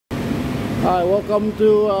Hi, welcome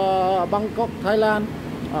to Bangkok, Thailand.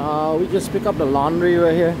 We just pick up the laundry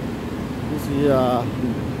right here. This is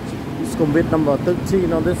Sukhumvit number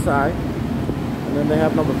 13 on this side, and then they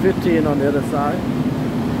have number 15 on the other side.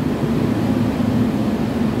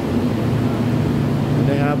 And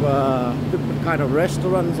they have different kind of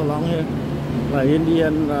restaurants along here, like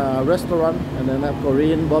Indian restaurant, and then have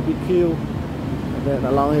Korean barbecue. And then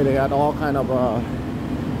along here they got all kind of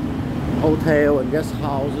hotel and guest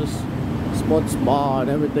houses, sports bar and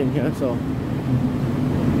everything here. So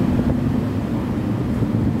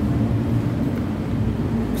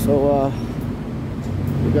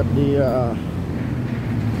we got the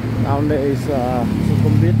down there is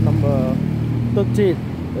Sukhumvit number 13,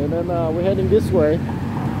 and then we're heading this way.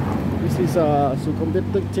 This is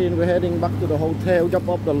Sukhumvit 13. We're heading back to the hotel, drop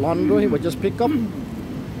off the laundry we just pick up,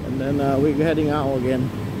 and then we're heading out again.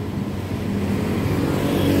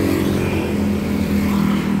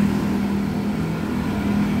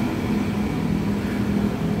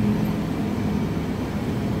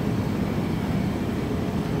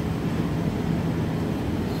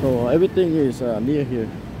 So everything is near here,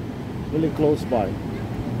 really close by.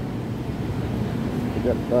 We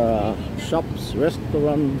got shops,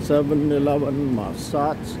 restaurant, 7-Eleven,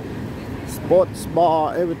 massage, sports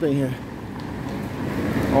bar, everything here.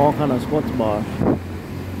 All kind of sports bar.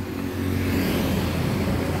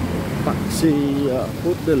 Taxi,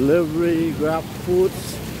 food delivery, grab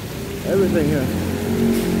foods, everything here.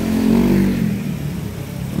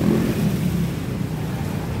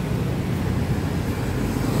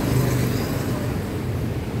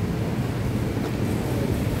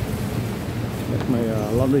 My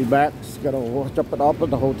laundry bags, gotta drop it off at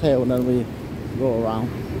the hotel, and then we go around,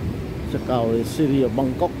 check out the city of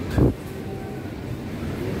Bangkok.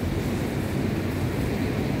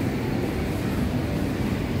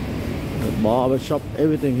 The barber shop,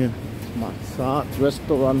 everything here, massage,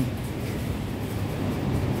 restaurant,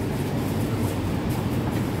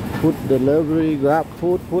 food delivery, grab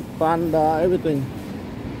food, food panda, everything,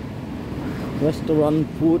 restaurant,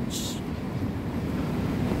 foods.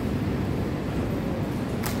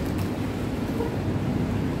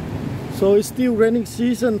 So it's still raining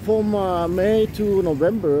season from May to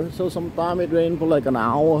November, so sometimes it rains for like an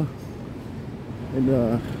hour. In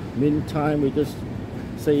the meantime, we just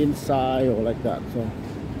stay inside or like that. So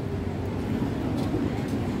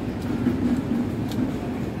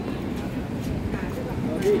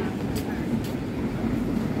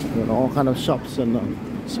got all kind of shops and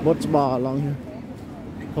sports bar along here,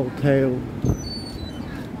 hotel,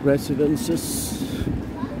 residences,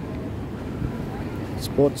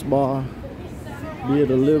 sports bar, beer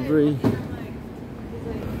delivery.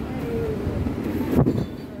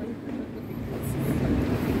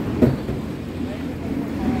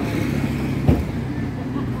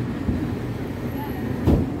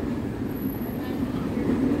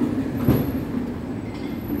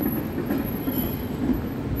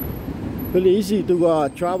 Really easy to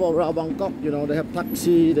travel around Bangkok. You know, they have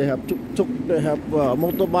taxi, they have tuk-tuk, they have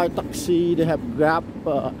motorbike taxi, they have Grab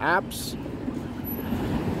apps.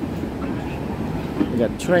 They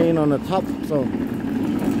got train on the top, so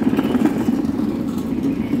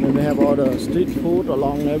then they have all the street food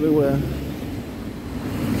along everywhere.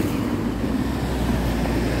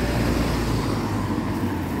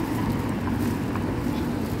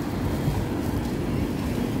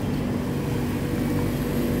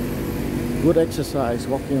 Good exercise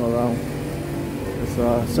walking around. It's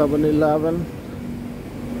a 7-Eleven.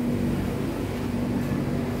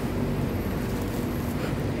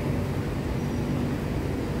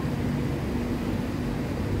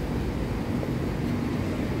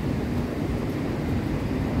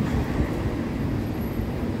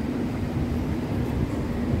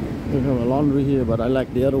 We have a laundry here, but I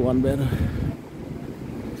like the other one better.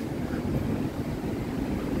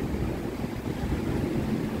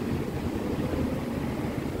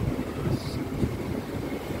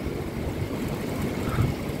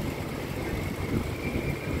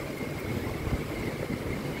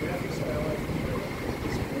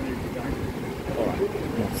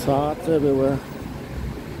 Massage everywhere.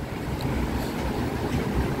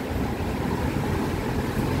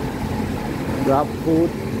 Grab food.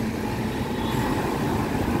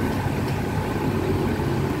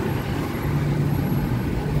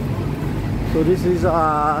 So this is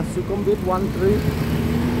Sukhumvit 13,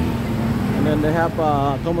 and then they have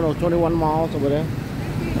Terminal 21 malls over there,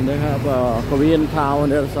 and they have Korean Town on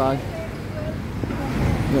the other side.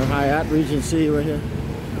 The Hyatt Regency right here.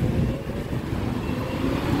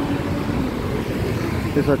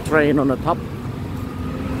 There's a train on the top.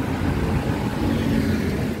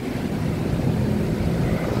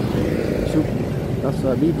 That's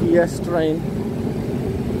a BTS train.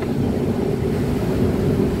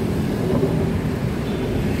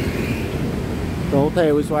 The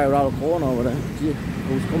hotel is right around the corner over there.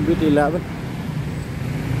 Sukhumvit 11.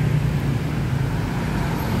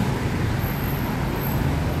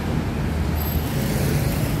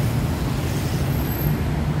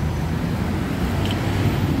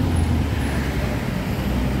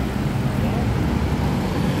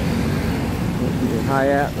 High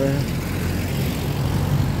at there.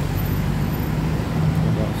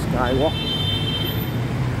 Skywalk.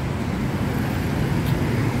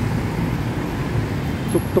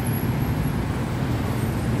 Tuk tuk.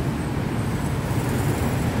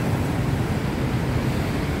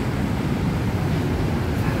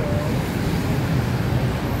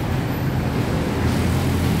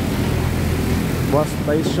 Bus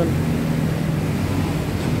station.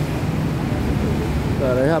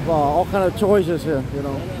 They have all kind of choices here, you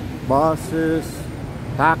know, buses,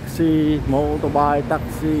 taxi, motorbike,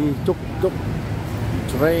 taxi, tuk tuk,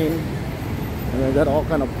 train, and they got all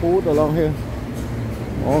kind of food along here.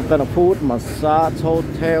 All kind of food, massage,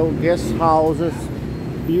 hotel, guest houses,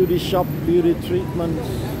 beauty shop, beauty treatments,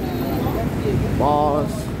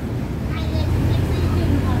 bars,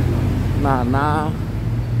 Nana,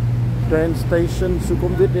 train station,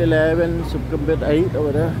 Sukhumvit 11, Sukhumvit 8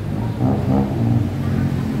 over there.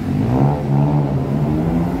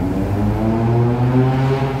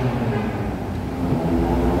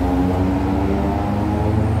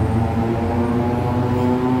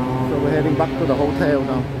 Heading back to the hotel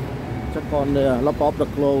now. Check on the lock off the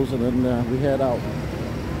clothes and then we head out.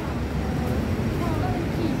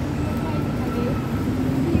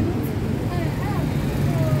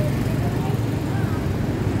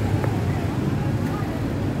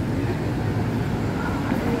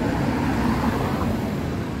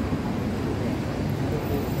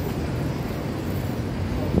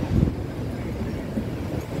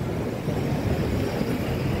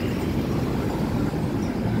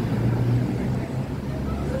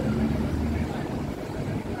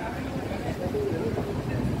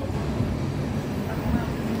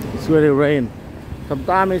 It's really rain.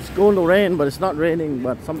 Sometimes it's going to rain, but it's not raining.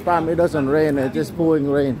 But sometimes it doesn't rain. It's just pouring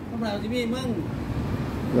rain.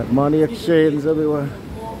 Got money exchange everywhere.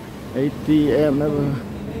 ATM everywhere.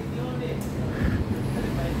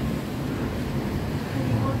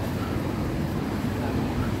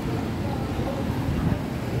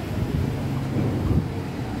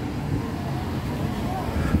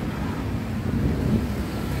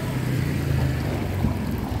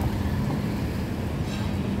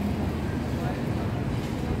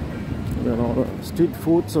 Got all the street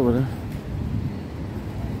foods over there.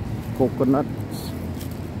 Coconuts,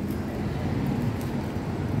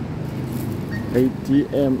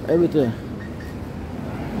 ATM, everything.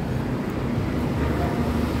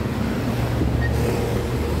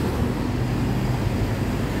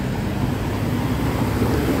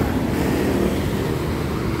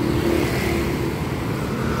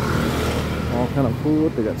 All kind of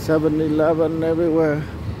food. They got 7-Eleven everywhere.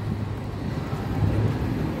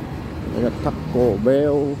 They got Taco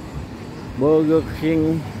Bell, Burger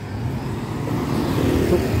King,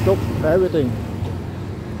 tuk tuk, everything.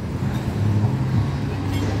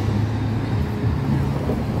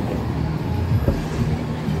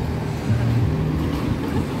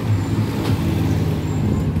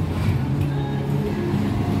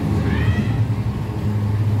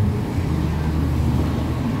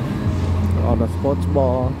 On the sports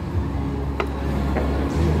bar.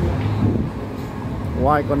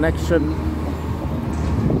 Y connection.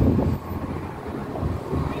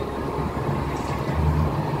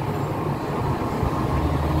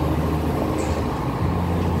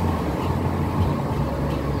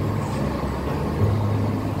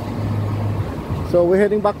 So we're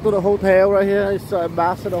heading back to the hotel right here. It's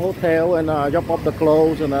Ambassador Hotel, and drop off the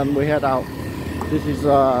clothes and then we head out. This is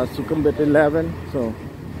Sukhumvit 11. So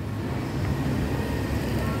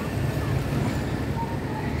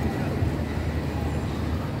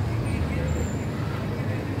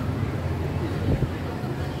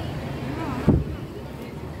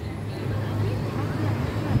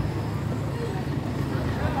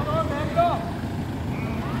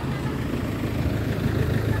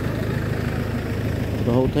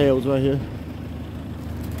the hotel's right here.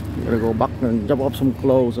 Gotta go back and drop off some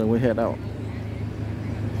clothes and we head out.